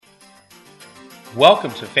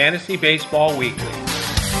Welcome to Fantasy Baseball Weekly.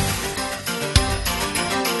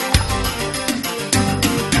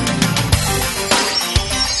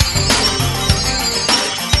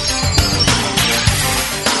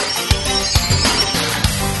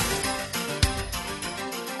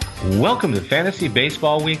 Welcome to Fantasy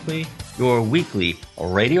Baseball Weekly, your weekly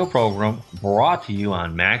radio program brought to you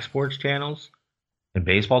on Max Sports Channels and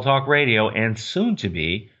Baseball Talk Radio, and soon to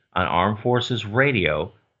be on Armed Forces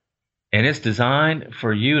Radio. And it's designed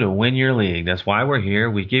for you to win your league. That's why we're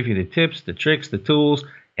here. We give you the tips, the tricks, the tools,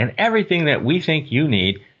 and everything that we think you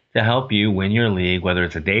need to help you win your league, whether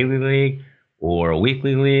it's a daily league or a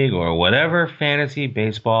weekly league or whatever fantasy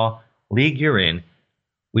baseball league you're in.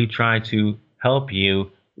 We try to help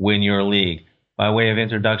you win your league. By way of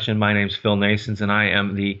introduction, my name's Phil Nasons, and I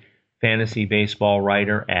am the fantasy baseball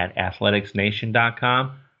writer at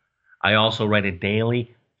athleticsnation.com. I also write a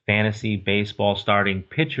daily fantasy baseball starting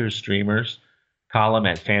pitchers streamers column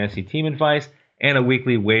at Fantasy Team Advice, and a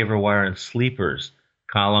weekly waiver wire and sleepers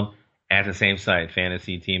column at the same site,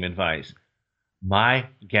 Fantasy Team Advice. My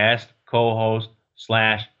guest, co-host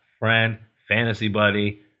 / friend, fantasy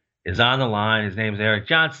buddy is on the line. His name is Eric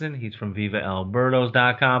Johnson. He's from Viva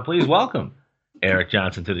Birdos.com. Please welcome Eric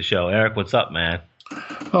Johnson to the show. Eric, what's up, man?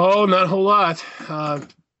 Oh, not a whole lot.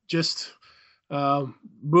 Just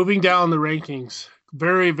moving down the rankings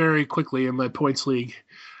very, very quickly in my points league,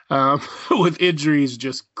 with injuries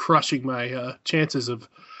just crushing my chances of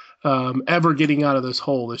ever getting out of this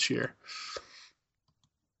hole this year.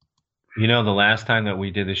 You know, the last time that we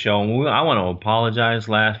did the show, and I want to apologize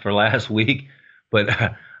for last week, but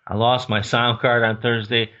I lost my sound card on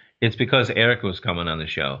Thursday. It's because Eric was coming on the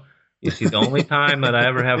show. You see, the only time that I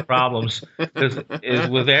ever have problems is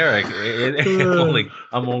with Eric.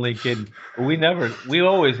 I'm only kidding. We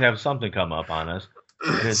always have something come up on us.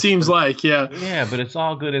 Seems like, yeah. Yeah, but it's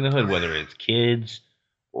all good in the hood, whether it's kids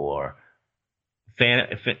or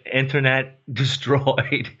internet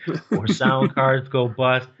destroyed or sound cards go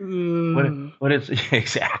bust. But it's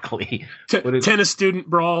exactly. Tennis student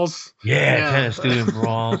brawls. Yeah, tennis student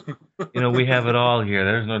brawls. You know, we have it all here.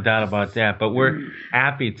 There's no doubt about that. But we're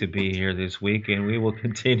happy to be here this week, and we will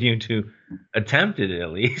continue to attempt it, at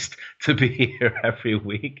least, to be here every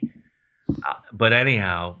week. But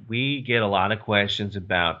anyhow, we get a lot of questions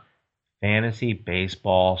about fantasy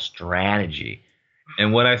baseball strategy.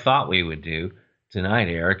 And what I thought we would do tonight,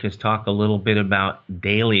 Eric, is talk a little bit about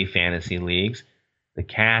daily fantasy leagues, the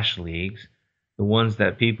cash leagues, the ones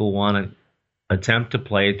that people want to attempt to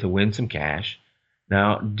play to win some cash.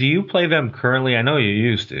 Now, do you play them currently? I know you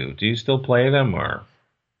used to. Do you still play them, or?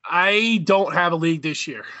 I don't have a league this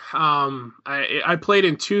year. I played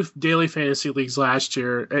in 2 daily fantasy leagues last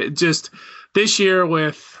year. This year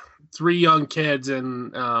with 3 young kids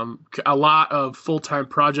and a lot of full-time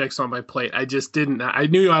projects on my plate, I just didn't. I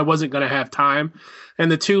knew I wasn't going to have time.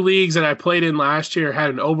 And the 2 leagues that I played in last year had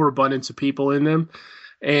an overabundance of people in them,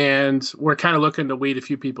 and we're kind of looking to weed a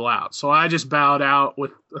few people out. So I just bowed out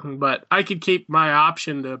but I could keep my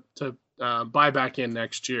option to buy back in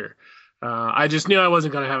next year. I just knew I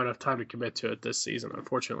wasn't going to have enough time to commit to it this season,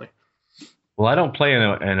 unfortunately. Well, I don't play in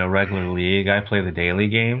a regular league. I play the daily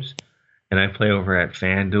games, and I play over at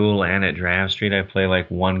FanDuel and at Draft Street. I play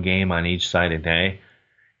like 1 game on each side a day,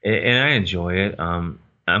 and I enjoy it. I'm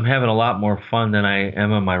having a lot more fun than I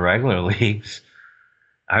am in my regular leagues.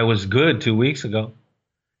 I was good 2 weeks ago,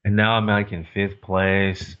 and now I'm like in 5th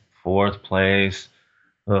place, 4th place.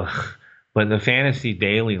 Ugh. But the fantasy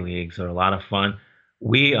daily leagues are a lot of fun.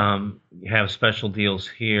 We have special deals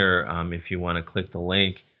here. If you want to click the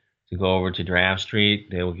link to go over to Draft Street,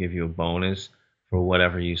 they will give you a bonus for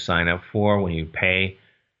whatever you sign up for when you pay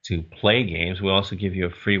to play games. We also give you a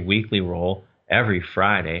free weekly roll every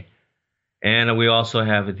Friday. And we also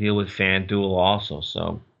have a deal with FanDuel also.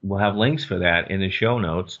 So we'll have links for that in the show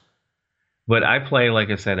notes. But I play, like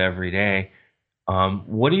I said, every day.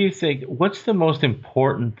 What do you think? What's the most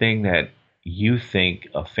important thing that you think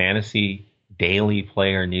a fantasy daily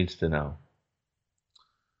player needs to know?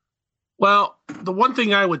 Well, the one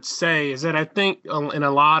thing I would say is that I think in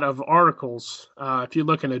a lot of articles, if you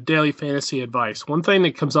look into daily fantasy advice, one thing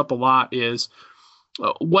that comes up a lot is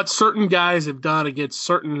what certain guys have done against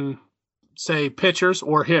certain, say, pitchers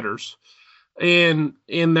or hitters in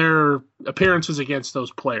their appearances against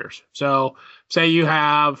those players. So say you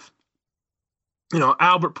have,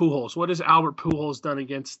 Albert Pujols. What has Albert Pujols done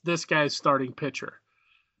against this guy's starting pitcher?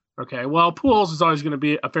 Okay, well, Pujols is always going to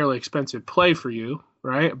be a fairly expensive play for you,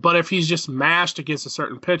 right? But if he's just mashed against a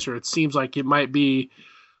certain pitcher, it seems like it might be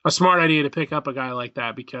a smart idea to pick up a guy like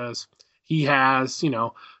that because he has,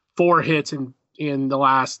 4 hits in in the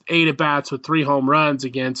last 8 at bats with 3 home runs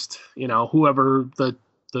against, whoever the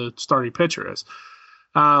starting pitcher is.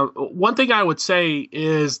 One thing I would say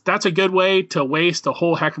is that's a good way to waste a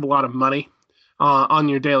whole heck of a lot of money on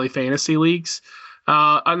your daily fantasy leagues.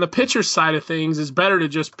 On the pitcher side of things, it's better to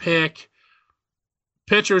just pick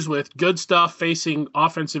pitchers with good stuff facing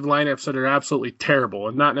offensive lineups that are absolutely terrible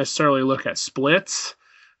and not necessarily look at splits.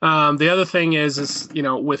 The other thing is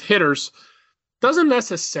with hitters, doesn't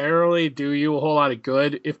necessarily do you a whole lot of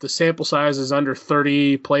good if the sample size is under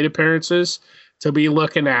 30 plate appearances to be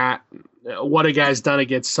looking at what a guy's done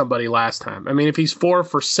against somebody last time. I mean, if he's 4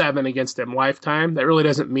 for 7 against him lifetime, that really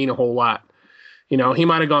doesn't mean a whole lot. He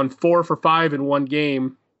might have gone 4 for 5 in one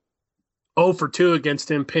game, 0 for 2 against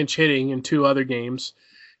him pinch hitting in 2 other games.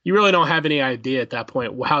 You really don't have any idea at that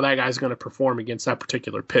point how that guy's going to perform against that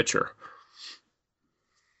particular pitcher.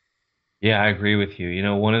 Yeah, I agree with you.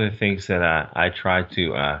 One of the things that I try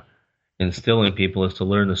to instill in people is to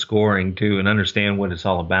learn the scoring too and understand what it's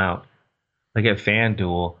all about. Like at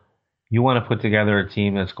FanDuel, you want to put together a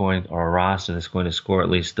team or a roster that's going to score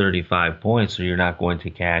at least 35 points, or you're not going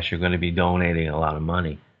to cash. You're going to be donating a lot of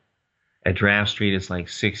money. At Draft Street, it's like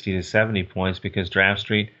 60 to 70 points because Draft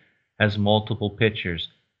Street has multiple pitchers.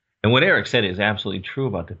 And what Eric said is absolutely true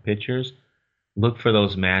about the pitchers. Look for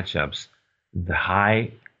those matchups. The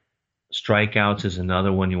high strikeouts is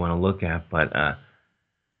another one you want to look at, but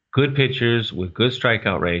good pitchers with good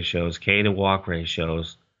strikeout ratios, K to walk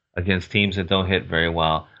ratios against teams that don't hit very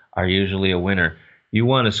well are usually a winner. You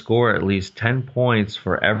want to score at least 10 points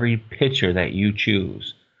for every pitcher that you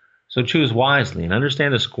choose. So choose wisely and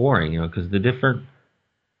understand the scoring, because the different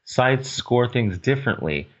sites score things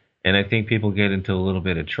differently, and I think people get into a little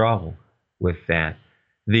bit of trouble with that.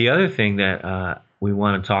 The other thing that we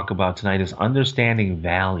want to talk about tonight is understanding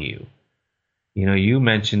value. You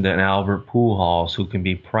mentioned an Albert Pujols who can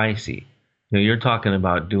be pricey. You're talking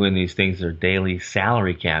about doing these things that are daily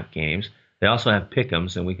salary cap games. They also have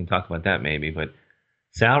pick'ems, and we can talk about that maybe. But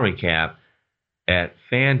salary cap at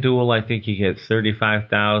FanDuel, I think you get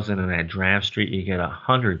 35,000, and at Draft Street you get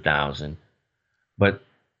 100,000. But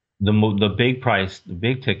the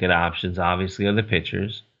big ticket options obviously are the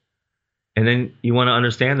pitchers, and then you want to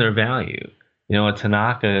understand their value. A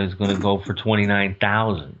Tanaka is going to go for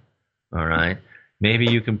 29,000. All right,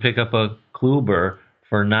 maybe you can pick up a Kluber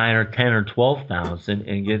for 9 or 10 or 12,000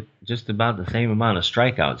 and get just about the same amount of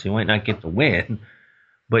strikeouts. You might not get the win,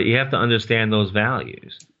 but you have to understand those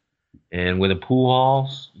values. And with a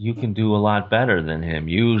Pujols, you can do a lot better than him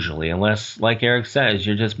usually, unless, like Eric says,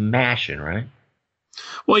 you're just mashing, right?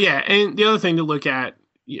 Well, yeah, and the other thing to look at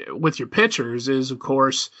with your pitchers is, of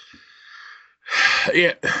course,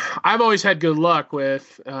 I've always had good luck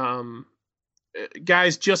with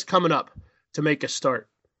guys just coming up to make a start.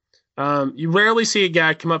 You rarely see a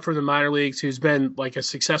guy come up from the minor leagues who's been like a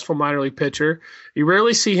successful minor league pitcher. You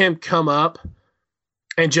rarely see him come up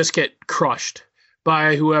and just get crushed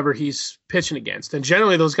by whoever he's pitching against. And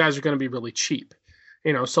generally those guys are going to be really cheap.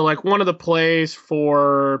 So like one of the plays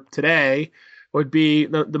for today would be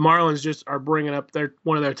the Marlins just are bringing up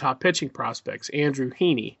one of their top pitching prospects, Andrew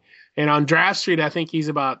Heaney. And on Draft Street, I think he's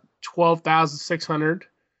about $12,600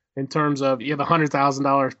 in terms of you have a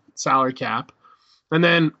 $100,000 salary cap. And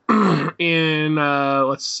then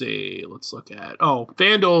let's look at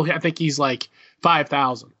FanDuel, I think he's like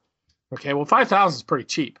 5,000. Okay, well 5,000 is pretty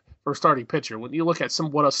cheap for a starting pitcher when you look at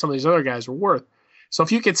what some of these other guys are worth. So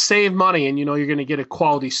if you could save money and you're going to get a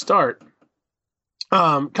quality start,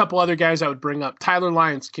 a couple other guys I would bring up. Tyler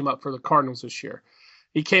Lyons came up for the Cardinals this year.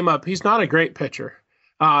 He came up. He's not a great pitcher.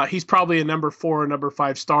 He's probably a number 4 or number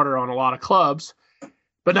 5 starter on a lot of clubs,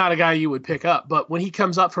 but not a guy you would pick up. But when he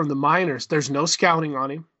comes up from the minors, there's no scouting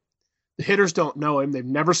on him. The hitters don't know him. They've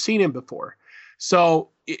never seen him before. So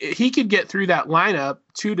he could get through that lineup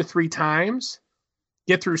 2 to 3 times,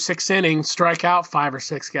 get through 6 innings, strike out 5 or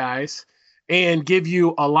 6 guys, and give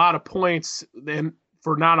you a lot of points then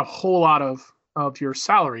for not a whole lot of your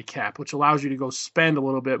salary cap, which allows you to go spend a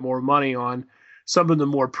little bit more money on some of the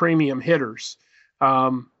more premium hitters.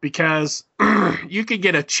 Because you could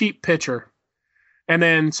get a cheap pitcher and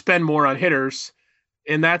then spend more on hitters,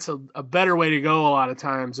 and that's a better way to go a lot of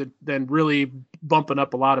times than really bumping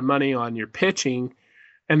up a lot of money on your pitching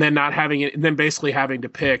and then not having it, and then basically having to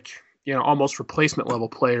pick, almost replacement level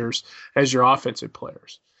players as your offensive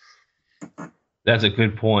players. That's a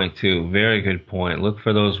good point too. Very good point. Look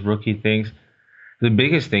for those rookie things. The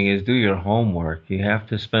biggest thing is do your homework. You have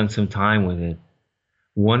to spend some time with it.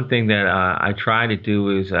 One thing that I try to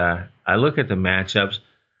do is I look at the matchups,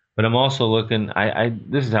 but I'm also looking.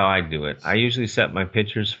 This is how I do it. I usually set my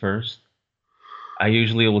pitchers first. I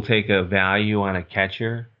usually will take a value on a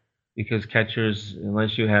catcher because catchers,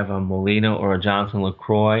 unless you have a Molina or a Jonathan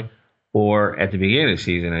LaCroix, or at the beginning of the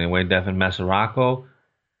season anyway, Devin Mesoraco,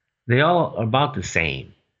 they all are about the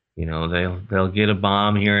same. They'll get a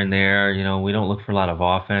bomb here and there. We don't look for a lot of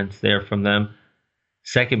offense there from them.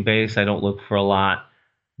 Second base, I don't look for a lot,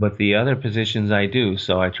 but the other positions I do.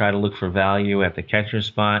 So I try to look for value at the catcher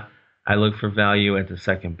spot. I look for value at the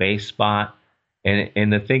second base spot.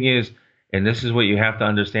 And the thing is, and this is what you have to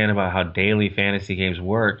understand about how daily fantasy games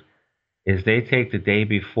work, is they take the day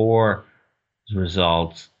before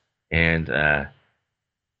results and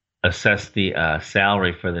assess the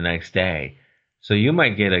salary for the next day. So you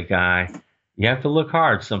might get a guy. You have to look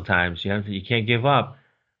hard sometimes. You can't give up.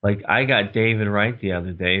 Like I got David Wright the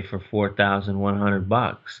other day for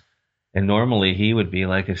 $4,100, and normally he would be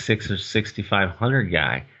like a $6,500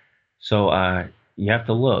 guy. So you have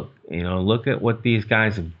to look. Look at what these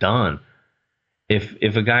guys have done.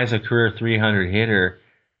 If a guy's a career 300 hitter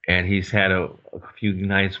and he's had a few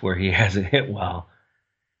nights where he hasn't hit well,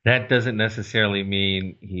 that doesn't necessarily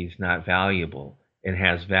mean he's not valuable and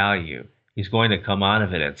has value. He's going to come out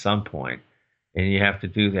of it at some point, and you have to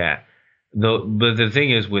do that. But the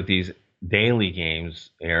thing is with these daily games,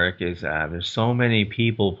 Eric, is there's so many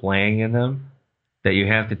people playing in them that you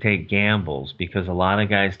have to take gambles, because a lot of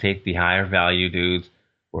guys take the higher value dudes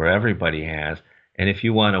where everybody has. And if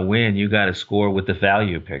you want to win, you got to score with the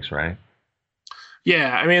value picks, right?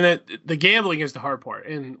 Yeah, I mean, the gambling is the hard part.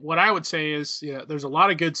 And what I would say is, there's a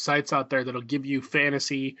lot of good sites out there that'll give you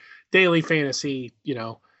daily fantasy,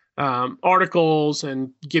 articles,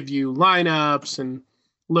 and give you lineups and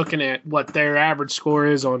looking at what their average score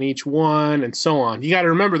is on each one and so on. You got to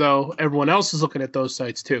remember, though, everyone else is looking at those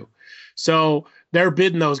sites too. So they're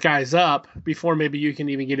bidding those guys up before maybe you can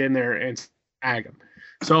even get in there and tag them.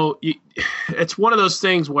 So it's one of those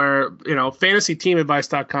things where,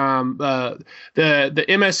 fantasyteamadvice.com, the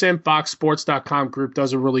MSN FoxSports.com group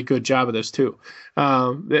does a really good job of this too,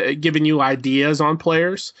 giving you ideas on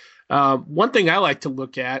players. One thing I like to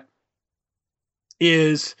look at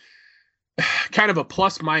is kind of a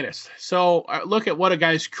plus minus. So look at what a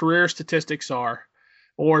guy's career statistics are,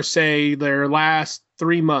 or say their last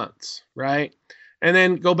 3 months, right? And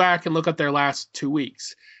then go back and look at their last 2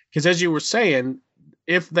 weeks. Because as you were saying,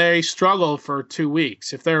 if they struggle for 2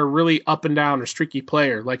 weeks, if they're a really up and down or streaky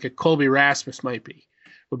player, like a Colby Rasmus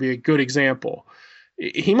would be a good example.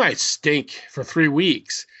 He might stink for 3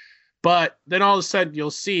 weeks, but then all of a sudden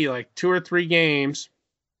you'll see like 2 or 3 games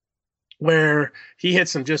where he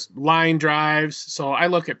hits some just line drives. So I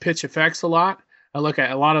look at pitch effects a lot. I look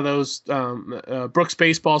at a lot of those Brooks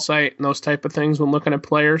Baseball site and those type of things when looking at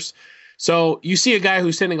players. So you see a guy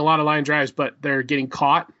who's hitting a lot of line drives, but they're getting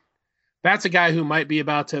caught. That's a guy who might be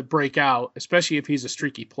about to break out, especially if he's a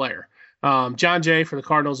streaky player. John Jay for the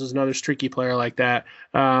Cardinals is another streaky player like that.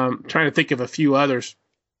 Trying to think of a few others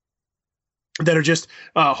that are just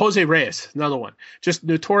Jose Reyes, another one, just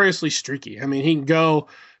notoriously streaky. I mean, he can go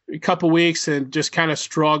a couple weeks and just kind of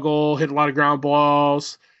struggle, hit a lot of ground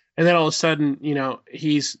balls, and then all of a sudden,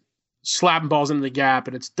 he's slapping balls into the gap,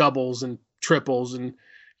 and it's doubles and triples and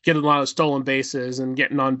getting a lot of stolen bases and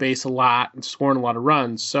getting on base a lot and scoring a lot of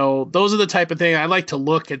runs. So those are the type of thing I like to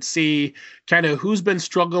look and see kind of who's been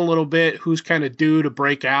struggling a little bit, who's kind of due to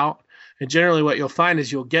break out. And generally what you'll find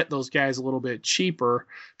is you'll get those guys a little bit cheaper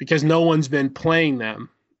because no one's been playing them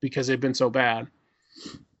because they've been so bad.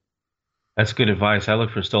 That's good advice. I look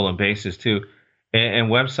for stolen bases too. And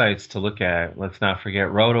websites to look at. Let's not forget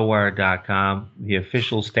rotowire.com, the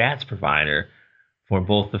official stats provider for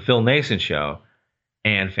both the Phil Nason Show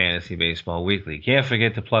and Fantasy Baseball Weekly. Can't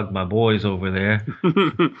forget to plug my boys over there.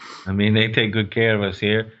 I mean, they take good care of us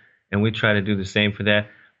here, and we try to do the same for that.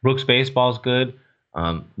 Brooks Baseball's good.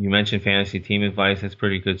 You mentioned Fantasy Team Advice. That's a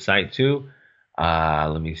pretty good site, too.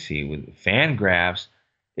 Let me see. Fangraphs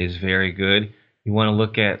is very good. You want to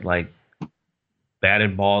look at, like,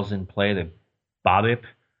 batted balls in play, the BOBIP, if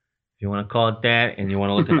you want to call it that, and you want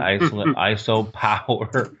to look at ISO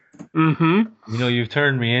power. Mm-hmm. You've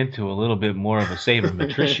turned me into a little bit more of a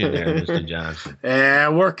sabermetrician there, Mr. Johnson. Yeah,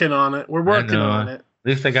 working on it. We're working on it. At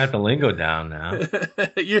least I got the lingo down now.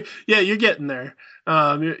 You're getting there.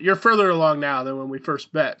 You're further along now than when we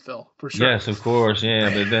first met, Phil, for sure. Yes, of course. Yeah,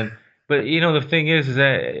 but the thing is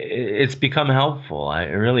that it's become helpful. It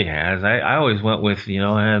really has. I always went with,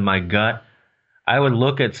 I had my gut. I would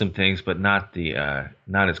look at some things, but not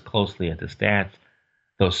as closely at the stats,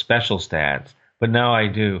 those special stats. But now I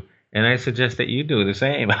do. And I suggest that you do the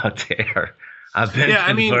same out there. I've been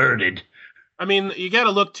converted. I mean, you got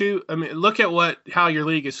to look too. I mean, look at how your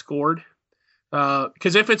league is scored.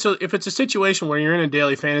 Because if it's a situation where you're in a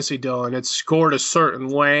daily fantasy deal and it's scored a certain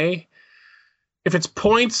way, if it's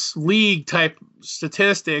points league type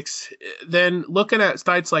statistics, then looking at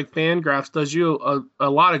sites like Fangraphs does you a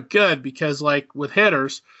lot of good, because like with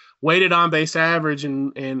hitters, weighted on base average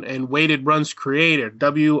and weighted runs created,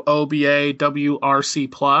 WOBA,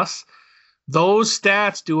 WRC plus, those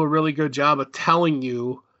stats do a really good job of telling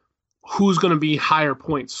you who's going to be higher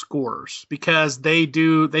point scorers, because they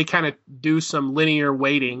kind of do some linear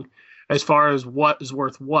weighting as far as what is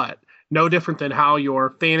worth what. No different than how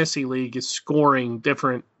your fantasy league is scoring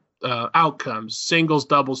different outcomes: singles,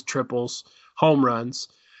 doubles, triples, home runs.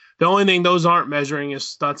 The only thing those aren't measuring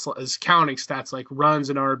is counting stats like runs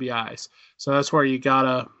and RBIs. So that's where you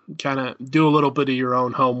gotta kind of do a little bit of your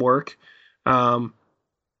own homework.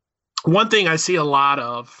 One thing I see a lot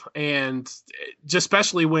of, and just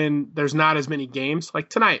especially when there's not as many games, like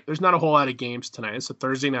tonight, there's not a whole lot of games tonight. It's a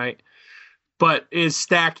Thursday night, but is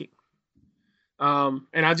stacking. And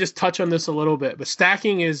I'll just touch on this a little bit, but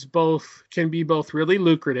stacking can be both really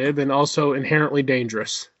lucrative and also inherently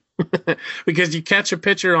dangerous because you catch a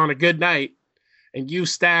pitcher on a good night and you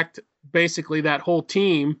stacked basically that whole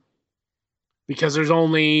team because there's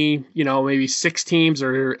only, maybe 6 teams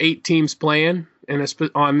or 8 teams playing. And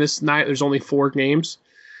on this night, there's only 4 games.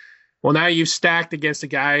 Well, now you've stacked against a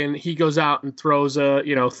guy and he goes out and throws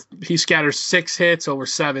he scatters 6 hits over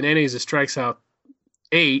 7 innings and strikes out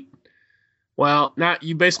 8. Well, now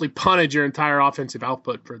you basically punted your entire offensive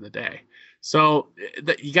output for the day. So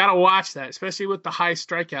you got to watch that, especially with the high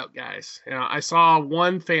strikeout guys. I saw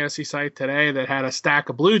one fantasy site today that had a stack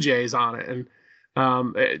of Blue Jays on it. And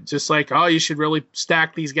just like, you should really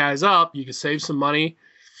stack these guys up. You can save some money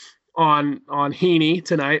on Heaney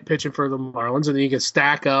tonight pitching for the Marlins, and then you can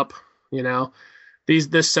stack up,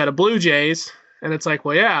 this set of Blue Jays. And it's like,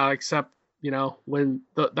 well, yeah, except, when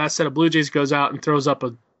that set of Blue Jays goes out and throws up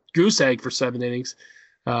a goose egg for 7 innings,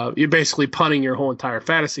 you're basically punting your whole entire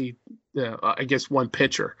fantasy against one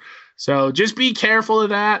pitcher. So just be careful of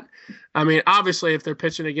that. I mean, obviously, if they're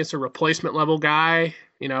pitching against a replacement level guy,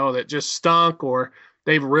 that just stunk, or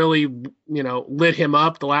they've really, lit him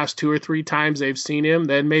up the last 2 or 3 times they've seen him,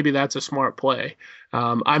 then maybe that's a smart play.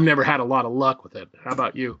 I've never had a lot of luck with it. How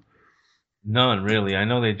about you? None, really. I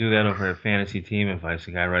know they do that over a fantasy team advice.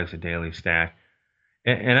 The guy writes a daily stack.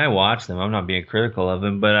 And I watch them. I'm not being critical of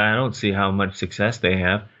them, but I don't see how much success they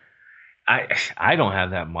have. I don't have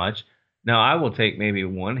that much. Now, I will take maybe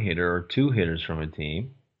 1 hitter or 2 hitters from a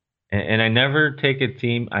team. And I never take a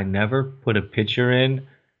team, I never put a pitcher in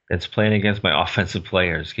that's playing against my offensive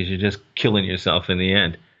players, because you're just killing yourself in the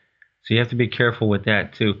end. So you have to be careful with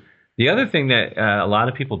that, too. The other thing that a lot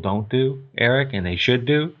of people don't do, Eric, and they should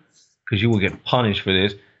do, because you will get punished for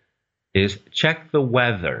this, is check the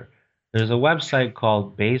weather. There's a website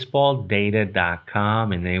called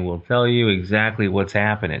baseballdata.com, and they will tell you exactly what's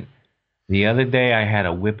happening. The other day, I had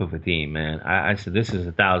a whip of a team, man. I said, this is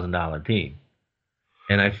 $1,000 team.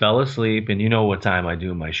 And I fell asleep, and you know what time I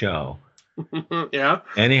do my show. Yeah.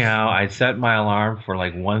 Anyhow, I set my alarm for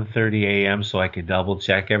like 1:30 a.m. so I could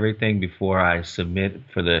double-check everything before I submit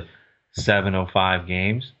for the 7:05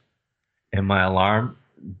 games. And my alarm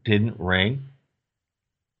didn't ring.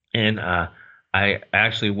 And I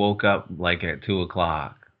actually woke up like at 2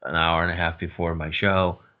 o'clock, an hour and a half before my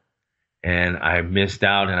show, and I missed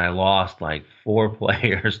out, and I lost like 4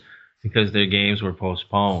 players because their games were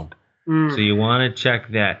postponed. So you want to check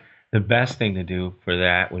that. The best thing to do for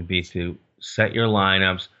that would be to set your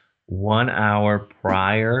lineups 1 hour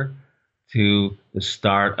prior to the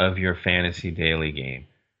start of your fantasy daily game.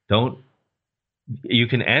 You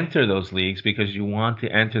can enter those leagues because you want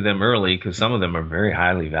to enter them early, because some of them are very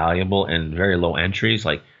highly valuable and very low entries.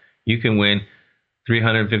 Like you can win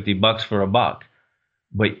 $350 for $1,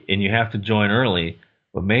 and you have to join early.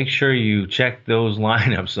 But make sure you check those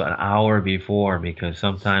lineups an hour before, because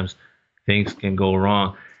sometimes things can go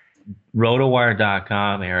wrong.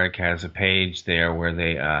 Rotowire.com, Eric, has a page there where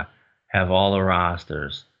they have all the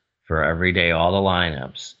rosters for every day, all the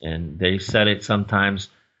lineups, and they set it sometimes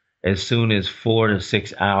as soon as 4 to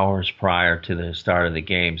 6 hours prior to the start of the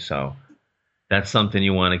game. So that's something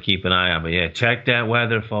you want to keep an eye on. But yeah, check that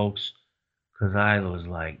weather, folks, because I was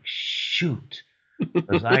like, shoot,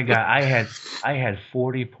 because I had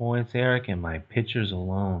 40 points, Eric, and my pitchers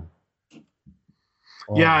alone.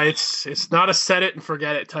 Oh. Yeah, it's not a set it and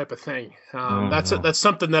forget it type of thing. That's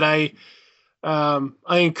something that I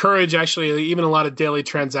encourage, actually, even a lot of daily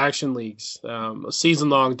transaction leagues,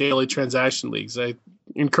 season-long daily transaction leagues. I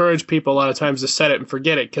encourage people a lot of times to set it and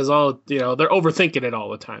forget it, because they're overthinking it all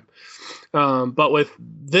the time. But with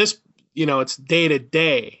this, it's day to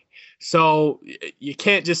day, so you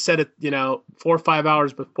can't just set it 4 or 5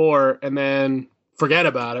 hours before and then forget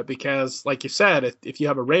about it, because, like you said, if you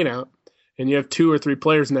have a rainout and you have 2 or 3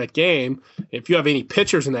 players in that game, if you have any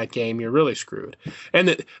pitchers in that game, you're really screwed.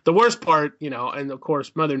 And the worst part, and of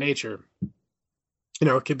course, Mother Nature,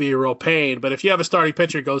 it could be a real pain. But if you have a starting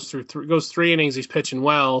pitcher goes 3 innings, he's pitching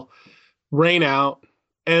well, rain out,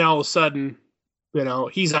 and all of a sudden,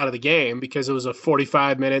 he's out of the game because it was a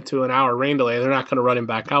 45-minute to an hour rain delay. They're not going to run him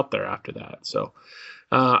back out there after that. So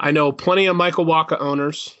I know plenty of Michael Wacha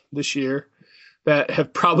owners this year that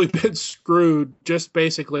have probably been screwed just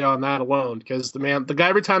basically on that alone, because the guy,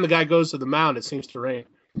 every time the guy goes to the mound, it seems to rain.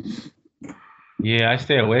 Yeah, I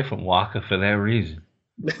stay away from Wacha for that reason.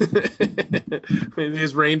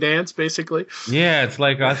 His rain dance, basically. Yeah, it's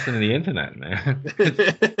like us and the internet, man.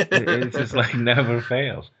 It's just like never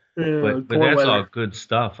fails. Yeah, but that's all good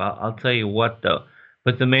stuff. I'll tell you what, though.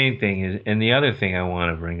 But the main thing is, and the other thing I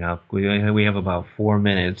want to bring up, we have about 4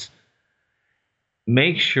 minutes.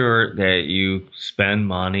 Make sure that you spend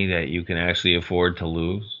money that you can actually afford to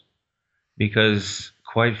lose, because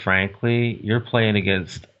quite frankly, you're playing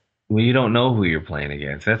against, well, you don't know who you're playing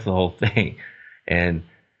against. That's the whole thing. And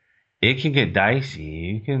it can get dicey.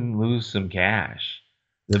 You can lose some cash.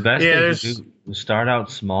 The best thing to do is start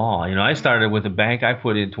out small. I started with a bank. I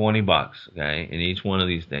put in $20, okay, in each one of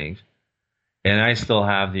these things. And I still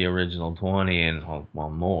have the original 20 and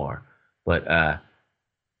more. But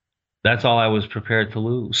that's all I was prepared to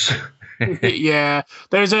lose. Yeah,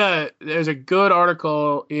 there's a good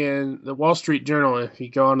article in the Wall Street Journal. If you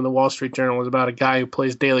go onto the Wall Street Journal, it's about a guy who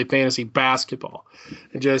plays daily fantasy basketball.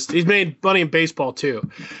 And he's made money in baseball too,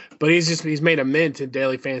 but he's made a mint in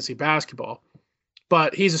daily fantasy basketball.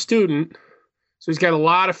 But he's a student, so he's got a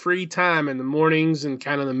lot of free time in the mornings and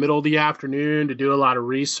kind of the middle of the afternoon to do a lot of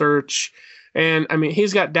research. And I mean,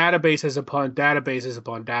 he's got databases upon databases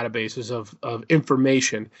upon databases of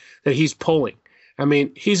information that he's pulling. I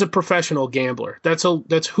mean, he's a professional gambler. That's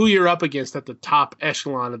who you're up against at the top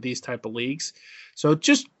echelon of these type of leagues. So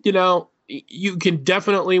just, you can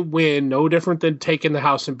definitely win, no different than taking the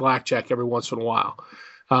house in blackjack every once in a while.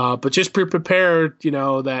 But just be prepared,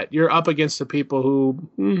 that you're up against the people who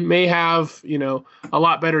may have, a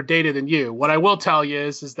lot better data than you. What I will tell you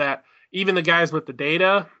is that even the guys with the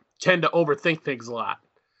data tend to overthink things a lot.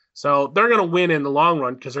 So they're going to win in the long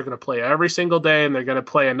run because they're going to play every single day and they're going to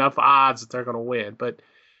play enough odds that they're going to win. But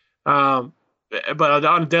on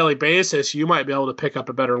a daily basis, you might be able to pick up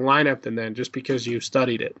a better lineup than them just because you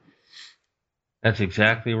studied it. That's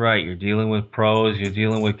exactly right. You're dealing with pros. You're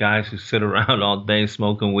dealing with guys who sit around all day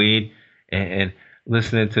smoking weed and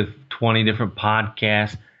listening to 20 different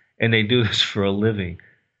podcasts, and they do this for a living.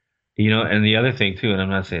 And the other thing, too, and I'm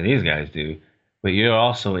not saying these guys do, but you're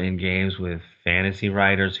also in games with fantasy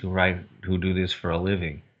writers who do this for a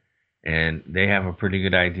living, and they have a pretty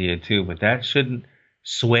good idea too. But that shouldn't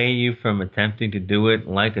sway you from attempting to do it.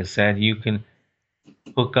 Like I said, you can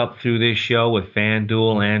hook up through this show with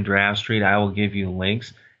FanDuel and DraftStreet. I will give you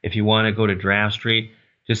links. If you want to go to DraftStreet,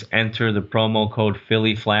 just enter the promo code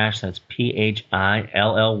PhillyFlash. That's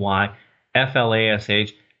PhillyFlash,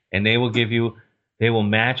 and they will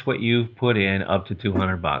match what you've put in up to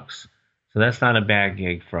 $200. So that's not a bad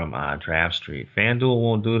gig from DraftStreet. FanDuel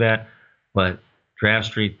won't do that, but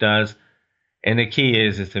DraftStreet does. And the key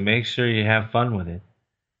is to make sure you have fun with it.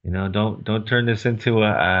 Don't turn this into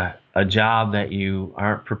a job that you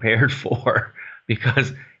aren't prepared for,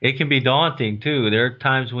 because it can be daunting too. There are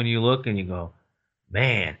times when you look and you go,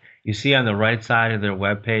 man, you see on the right side of their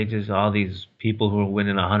web pages all these people who are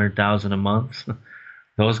winning $100,000 a month.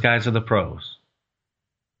 Those guys are the pros.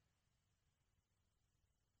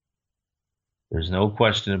 There's no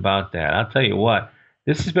question about that. I'll tell you what,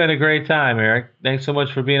 this has been a great time, Eric. Thanks so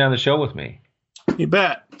much for being on the show with me. You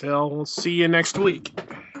bet, Phil. We'll see you next week.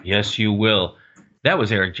 Yes, you will. That was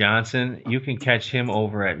Eric Johnson. You can catch him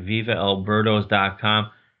over at vivaelbirdos.com.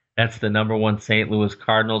 That's the #1 St. Louis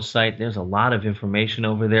Cardinals site. There's a lot of information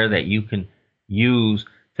over there that you can use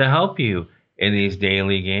to help you in these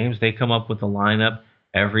daily games. They come up with a lineup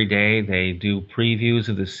every day. They do previews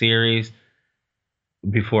of the series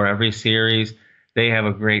before every series. They have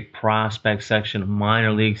a great prospect section, a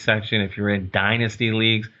minor league section if you're in dynasty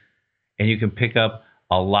leagues, and you can pick up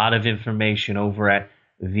a lot of information over at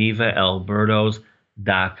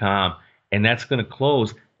vivaelbirdos.com. And that's going to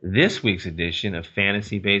close this week's edition of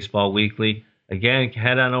Fantasy Baseball Weekly. Again,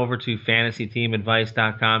 head on over to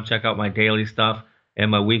fantasyteamadvice.com. Check out my daily stuff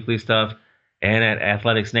and my weekly stuff. And at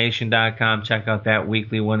athleticsnation.com, check out that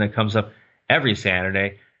weekly one that comes up every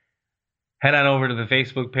Saturday. Head on over to the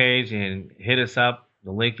Facebook page and hit us up.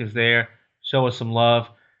 The link is there. Show us some love.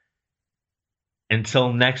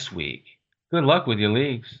 Until next week, good luck with your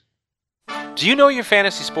leagues. Do you know your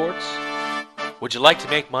fantasy sports? Would you like to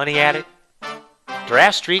make money at it?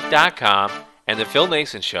 DraftStreet.com and The Phil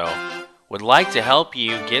Nason Show would like to help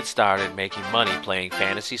you get started making money playing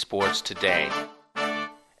fantasy sports today.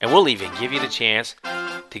 And we'll even give you the chance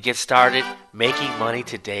to get started making money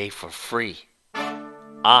today for free.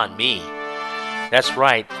 On me. That's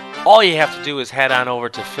right. All you have to do is head on over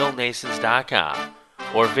to PhilNasons.com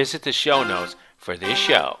or visit the show notes for this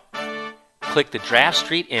show. Click the Draft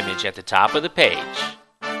Street image at the top of the page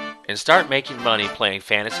and start making money playing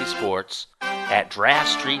fantasy sports at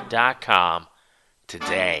DraftStreet.com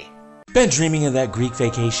today. Been dreaming of that Greek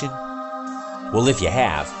vacation? Well, if you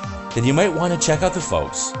have, then you might want to check out the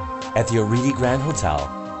folks at the Oridi Grand Hotel,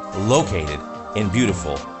 located in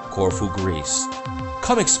beautiful Corfu, Greece.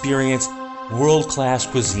 Come experience world-class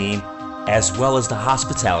cuisine as well as the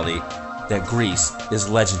hospitality that Greece is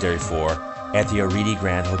legendary for at the Oridi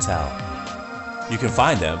Grand Hotel. You can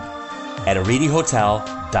find them at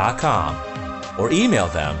oridihotel.com or email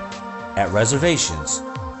them at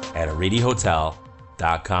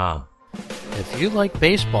reservations@oridihotel.com. If you like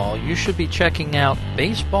baseball, you should be checking out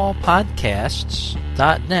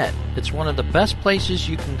baseballpodcasts.net. It's one of the best places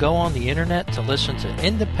you can go on the internet to listen to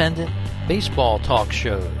independent baseball talk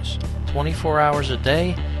shows. 24 hours a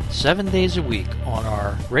day, 7 days a week on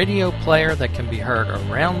our radio player that can be heard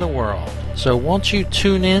around the world. So won't you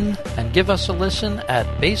tune in and give us a listen at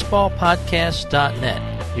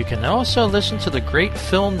baseballpodcast.net. You can also listen to the great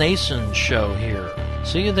Phil Nason Show here.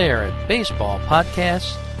 See you there at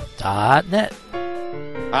baseballpodcast.net.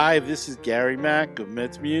 Hi, this is Gary Mack of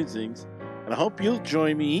Mets Musings, and I hope you'll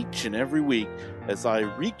join me each and every week as I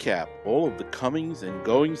recap all of the comings and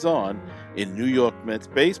goings on in New York Mets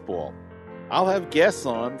baseball. I'll have guests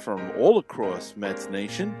on from all across Mets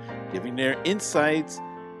Nation giving their insights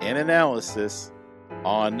and analysis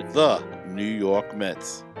on the New York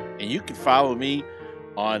Mets. And you can follow me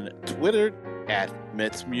on Twitter at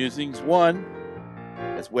Mets Musings 1,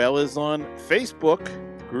 as well as on Facebook.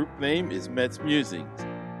 The group name is Mets Musings.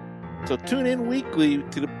 So tune in weekly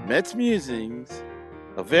to the Mets Musings,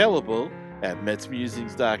 available at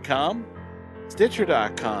metsmusings.com,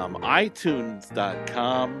 stitcher.com,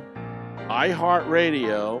 itunes.com,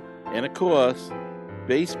 iHeartRadio, and of course,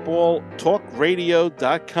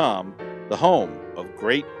 baseballtalkradio.com, the home of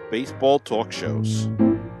great baseball talk shows.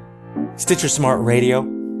 Stitcher Smart Radio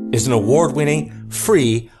is an award-winning,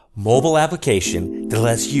 free mobile application that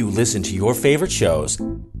lets you listen to your favorite shows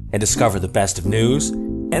and discover the best of news,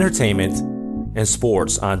 entertainment, and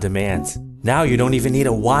sports on demand. Now you don't even need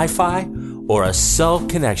a Wi-Fi or a cell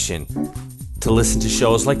connection to listen to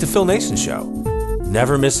shows like The Phil Nason Show.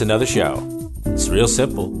 Never miss another show. It's real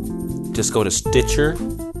simple. Just go to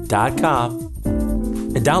Stitcher.com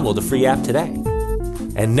and download the free app today.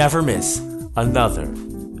 And never miss another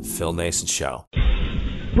Phil Nason Show.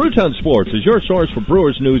 Brewtown Sports is your source for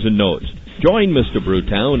Brewers news and notes. Join Mr.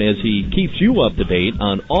 Brewtown as he keeps you up to date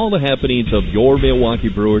on all the happenings of your Milwaukee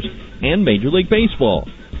Brewers and Major League Baseball.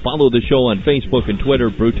 Follow the show on Facebook and Twitter,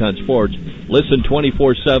 Brewtown Sports. Listen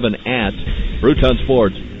 24/7 at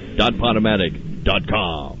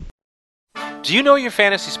brewtownsports.podomatic.com. Do you know your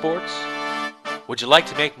fantasy sports? Would you like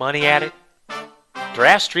to make money at it?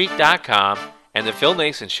 DraftStreet.com and The Phil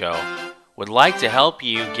Nason Show would like to help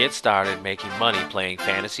you get started making money playing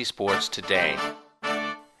fantasy sports today.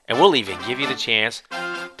 And we'll even give you the chance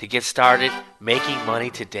to get started making money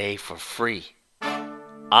today for free.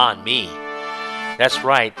 On me. That's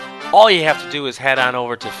right. All you have to do is head on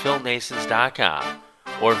over to PhilNasons.com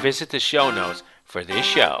or visit the show notes for this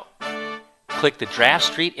show. Click the Draft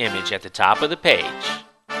Street image at the top of the page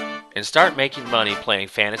and start making money playing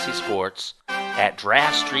fantasy sports at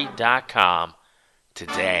DraftStreet.com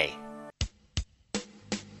today.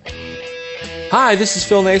 Hi, this is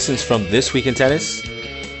Phil Nasons from This Week in Tennis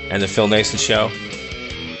and The Phil Nason Show.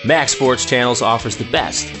 Max Sports Channels offers the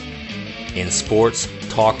best in sports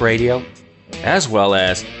talk radio, as well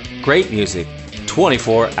as great music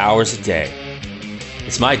 24 hours a day.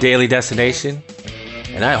 It's my daily destination,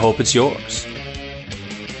 and I hope it's yours.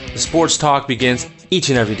 The sports talk begins each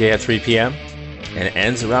and every day at 3 p.m. and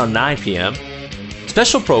ends around 9 p.m.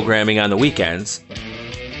 Special programming on the weekends,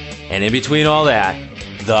 and in between all that,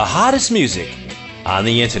 the hottest music on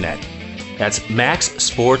the internet. That's Max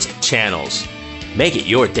Sports Channels. Make it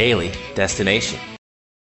your daily destination.